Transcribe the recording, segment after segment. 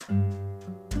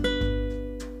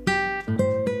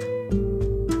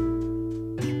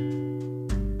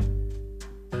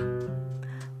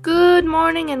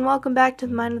morning and welcome back to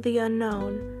the Mind of the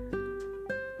Unknown.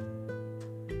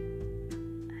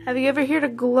 Have you ever heard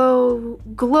of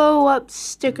glow up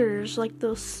stickers like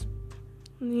those?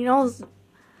 You know, the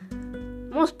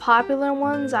most popular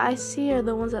ones I see are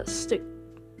the ones that stick.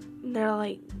 They're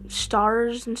like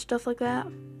stars and stuff like that.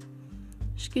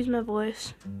 Excuse my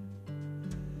voice.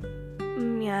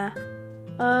 Yeah.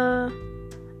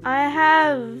 I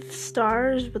have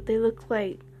stars, but they look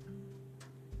like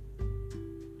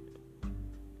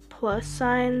plus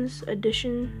signs,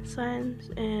 addition signs,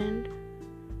 and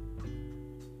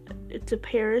it's a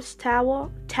Paris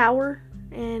tower,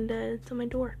 and it's on my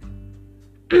door.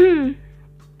 And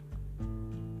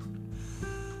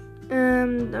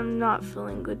I'm not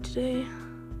feeling good today.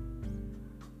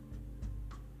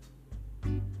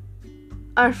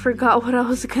 I forgot what I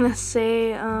was gonna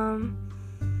say.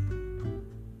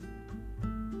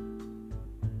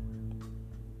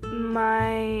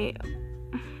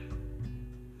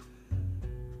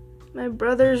 My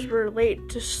brothers were late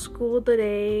to school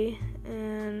today,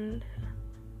 and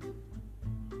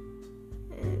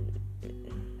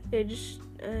they just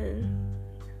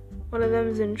one of them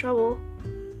is in trouble.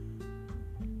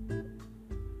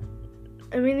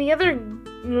 I mean, the other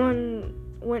one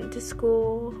went to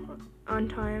school on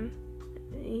time.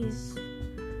 He's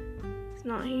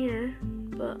not here,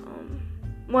 but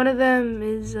one of them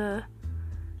is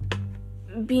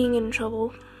being in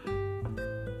trouble.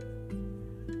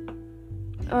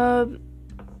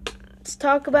 Let's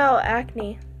talk about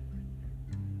acne.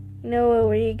 You know,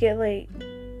 where you get like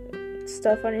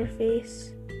stuff on your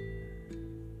face.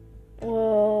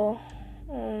 Well,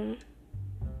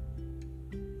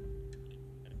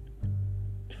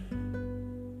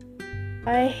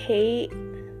 I hate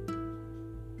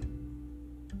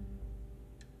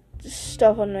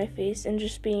stuff on my face and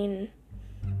just being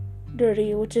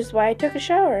dirty, which is why I took a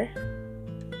shower.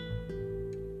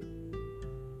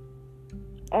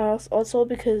 Also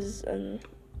because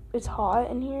it's hot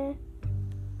in here,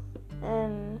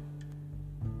 and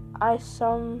I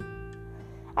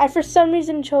for some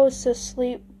reason chose to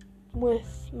sleep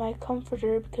with my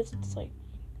comforter because it's like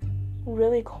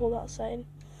really cold outside,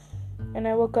 and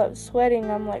I woke up sweating.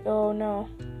 I'm like, oh no,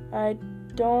 I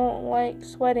don't like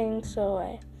sweating, so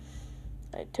I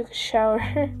took a shower.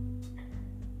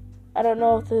 I don't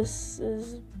know if this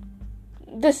is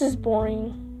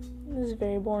boring. This is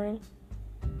very boring.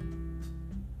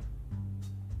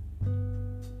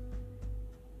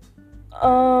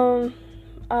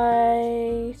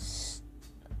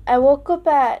 I woke up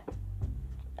at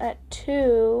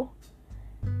 2,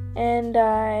 and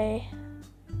I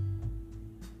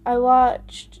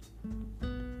watched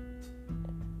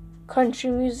Country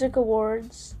Music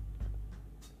Awards.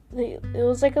 It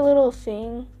was like a little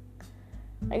thing.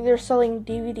 Like, they're selling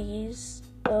DVDs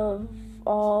of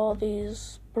all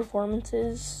these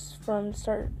performances from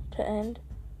start to end.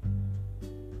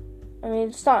 I mean,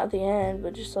 it's not at the end,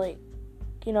 but just like,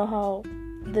 you know how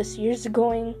this year's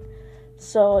going.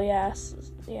 So yeah,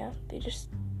 they're just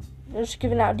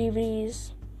giving out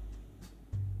DVDs.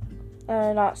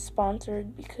 Not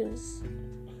sponsored because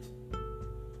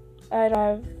I don't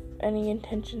have any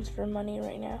intentions for money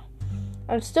right now.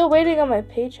 I'm still waiting on my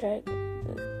paycheck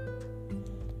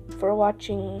for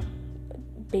watching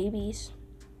babies.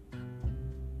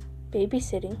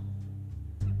 Babysitting.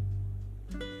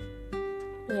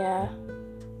 Yeah.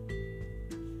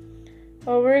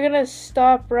 Well, we're gonna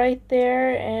stop right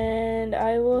there, and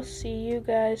I will see you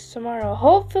guys tomorrow.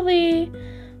 Hopefully,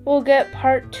 we'll get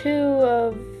part 2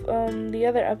 of the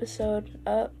other episode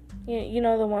up. You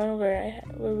know, the one where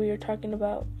we were talking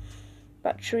about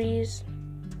trees.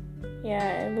 Yeah,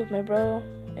 and with my bro,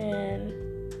 and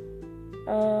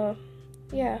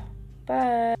yeah,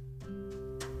 bye.